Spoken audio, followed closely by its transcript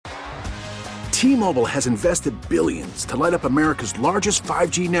T-Mobile has invested billions to light up America's largest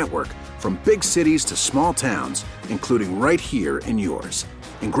 5G network, from big cities to small towns, including right here in yours.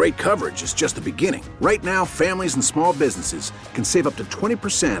 And great coverage is just the beginning. Right now, families and small businesses can save up to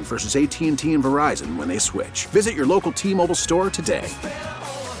 20% versus AT&T and Verizon when they switch. Visit your local T-Mobile store today.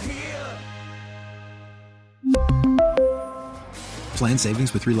 Plan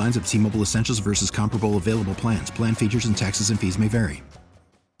savings with 3 lines of T-Mobile Essentials versus comparable available plans. Plan features and taxes and fees may vary.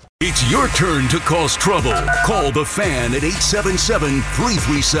 It's your turn to cause trouble. Call the Fan at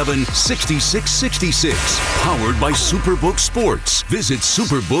 877-337-6666. Powered by Superbook Sports. Visit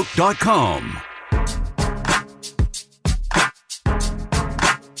superbook.com.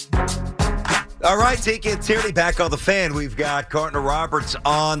 All right, taking Tierney back on the Fan. We've got Gardner Roberts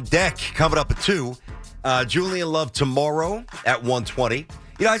on deck coming up at 2. Julian Love tomorrow at 1:20.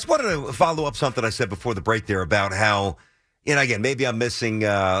 I just wanted to follow up something I said before the break there about how, again, maybe I'm missing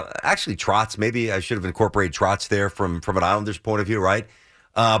actually Trotz. Maybe I should have incorporated Trotz there from an Islanders point of view, right?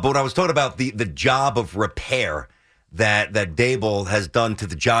 But when I was talking about the job of repair that Daboll has done to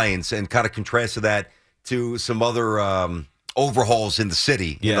the Giants and kind of contrasted that to some other overhauls in the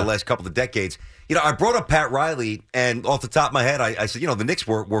city in the last couple of decades, I brought up Pat Riley, and off the top of my head, I said, the Knicks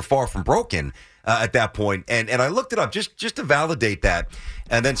were far from broken at that point. And I looked it up just to validate that.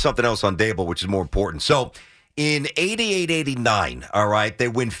 And then something else on Daboll, which is more important. So in 88-89, all right, they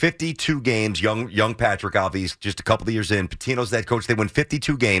win 52 games. Young Patrick, obviously, just a couple of years in. Pitino's that coach. They win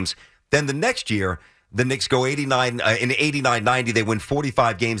 52 games. Then the next year, the Knicks go 89 in 89-90. They win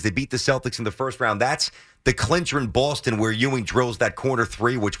 45 games. They beat the Celtics in the first round. That's the clincher in Boston where Ewing drills that corner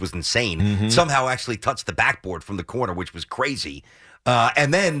three, which was insane. Somehow actually touched the backboard from the corner, which was crazy.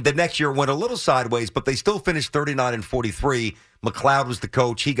 And then the next year went a little sideways, but they still finished 39-43. McLeod was the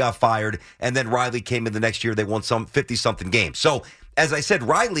coach. He got fired. And then Riley came in the next year. They won some 50-something games. So, as I said,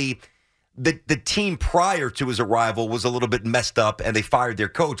 Riley, the team prior to his arrival was a little bit messed up, and they fired their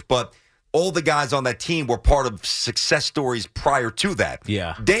coach. But all the guys on that team were part of success stories prior to that.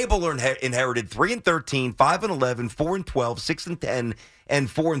 Yeah. Daboll inherited 3-13, 5-11, 4-12, 6-10, and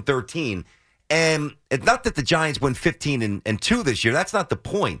 4-13. And it's not that the Giants went 15-2 this year. That's not the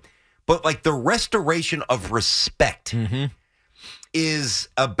point. But like the restoration of respect is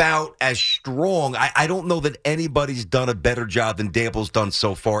about as strong. I don't know that anybody's done a better job than Daboll's done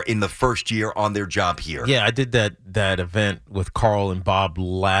so far in the first year on their job here. Yeah, I did that event with Carl and Bob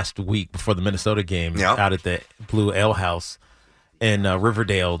last week before the Minnesota game out at the Blue Ale House in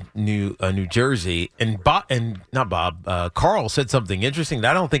Riverdale, New Jersey. And Carl said something interesting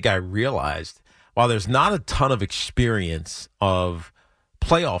that I don't think I realized. While there's not a ton of experience of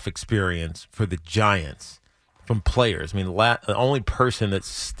playoff experience for the Giants from players, I mean, the only person that's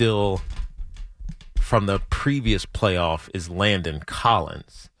still from the previous playoff is Landon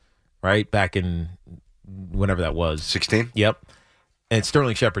Collins, right? Back in whenever that was. 16? Yep. And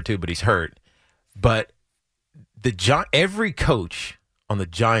Sterling Shepard too, but he's hurt. But every coach on the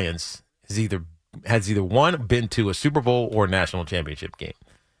Giants has either been to a Super Bowl or a national championship game.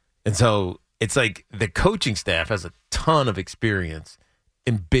 And so it's like the coaching staff has a ton of experience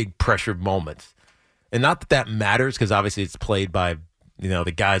in big pressure moments. And not that matters because obviously it's played by,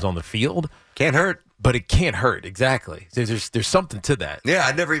 the guys on the field. Can't hurt. But it can't hurt, exactly. There's something to that. Yeah,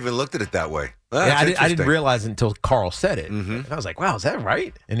 I never even looked at it that way. I didn't realize it until Carl said it. And I was like, wow, is that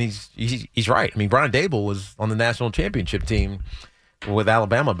right? And he's right. I mean, Brian Daboll was on the national championship team with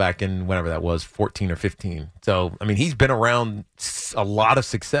Alabama back in whenever that was, 14 or 15. So, I mean, he's been around a lot of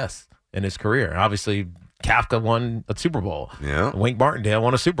success in his career. Obviously, Kafka won a Super Bowl. Yeah. Wink Martindale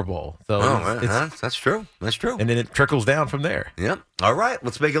won a Super Bowl. So that's true. That's true. And then it trickles down from there. Yeah. All right.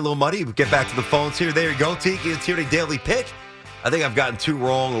 Let's make it a little muddy. We'll get back to the phones here. There you go, Tiki. It's Tierney Daily Pick. I think I've gotten 2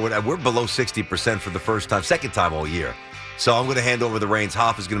 wrong. Or whatever. We're below 60% for the second time all year. So I'm going to hand over the reins.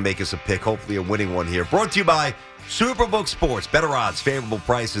 Hoff is going to make us a pick, hopefully a winning one here. Brought to you by Superbook Sports. Better odds, favorable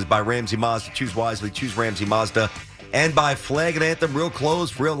prices by Ramsey Mazda. Choose wisely. Choose Ramsey Mazda. And by Flag and Anthem, real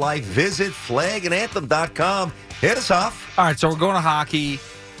clothes, real life. Visit flagandanthem.com. Hit us off. All right, so we're going to hockey.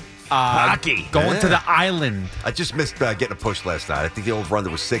 Going to the island. I just missed getting a push last night. I think the over-under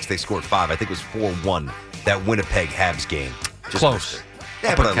was 6. They scored 5. I think it was 4-1, that Winnipeg Habs game. Just close.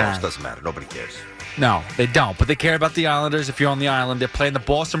 Yeah, but I lost. Doesn't matter. Nobody cares. No, they don't. But they care about the Islanders. If you're on the island, they're playing the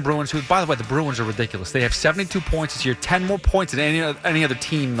Boston Bruins, who, by the way, the Bruins are ridiculous. They have 72 points this year, 10 more points than any other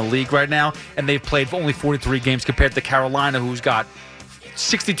team in the league right now, and they've played only 43 games compared to Carolina, who's got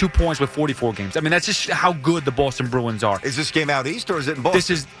 62 points with 44 games. I mean, that's just how good the Boston Bruins are. Is this game out east, or is it in Boston? This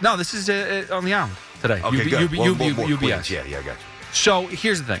is on the island today. Okay, good. UBS. Yeah, I got you. So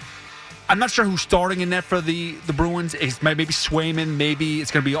here's the thing. I'm not sure who's starting in net for the Bruins. It's maybe Swayman. Maybe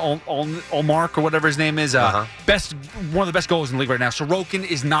it's going to be Olmark or whatever his name is. One of the best goals in the league right now. Sorokin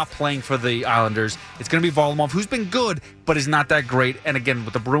is not playing for the Islanders. It's going to be Varlamov, who's been good, but is not that great. And again,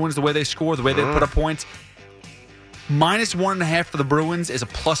 with the Bruins, the way they score, the way they put up points, -1.5 for the Bruins is a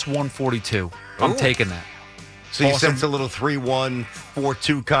 +142. I'm taking that. So you sense a little 3-1,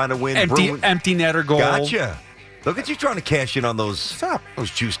 4-2 kind of win. Empty netter goal. Gotcha. Look at you trying to cash in on those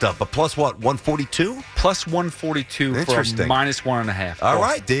juiced up. But plus what, 142? +142 for -1.5. All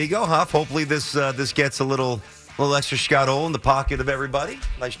right, there you go, Huff. Hopefully this gets a little extra Scott-O in the pocket of everybody.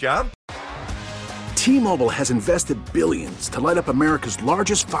 Nice job. T-Mobile has invested billions to light up America's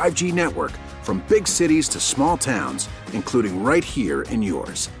largest 5G network, from big cities to small towns, including right here in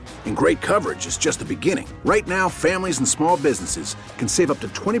yours. And great coverage is just the beginning. Right now, families and small businesses can save up to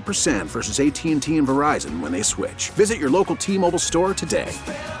 20% versus AT&T and Verizon when they switch. Visit your local T-Mobile store today.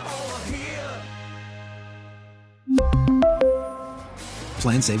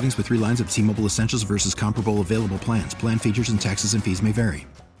 Plan savings with 3 lines of T-Mobile Essentials versus comparable available plans. Plan features and taxes and fees may vary.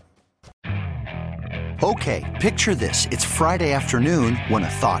 Okay, picture this. It's Friday afternoon when a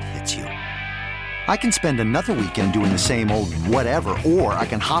thought hits you. I can spend another weekend doing the same old whatever, or I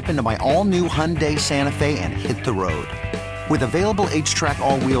can hop into my all-new Hyundai Santa Fe and hit the road. With available H-Track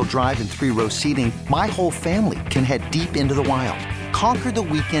all-wheel drive and 3-row seating, my whole family can head deep into the wild. Conquer the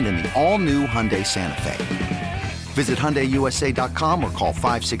weekend in the all-new Hyundai Santa Fe. Visit HyundaiUSA.com or call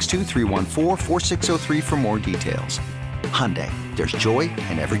 562-314-4603 for more details. Hyundai, there's joy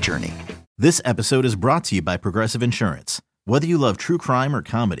in every journey. This episode is brought to you by Progressive Insurance. Whether you love true crime or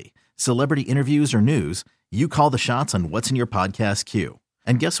comedy, celebrity interviews or news, you call the shots on what's in your podcast queue.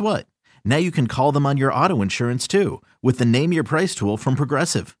 And guess what? Now you can call them on your auto insurance too with the Name Your Price tool from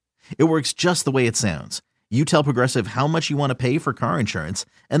Progressive. It works just the way it sounds. You tell Progressive how much you want to pay for car insurance,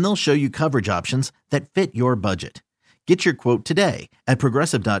 and they'll show you coverage options that fit your budget. Get your quote today at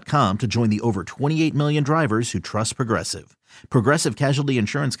Progressive.com to join the over 28 million drivers who trust Progressive. Progressive Casualty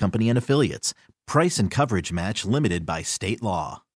Insurance Company and Affiliates. Price and coverage match limited by state law.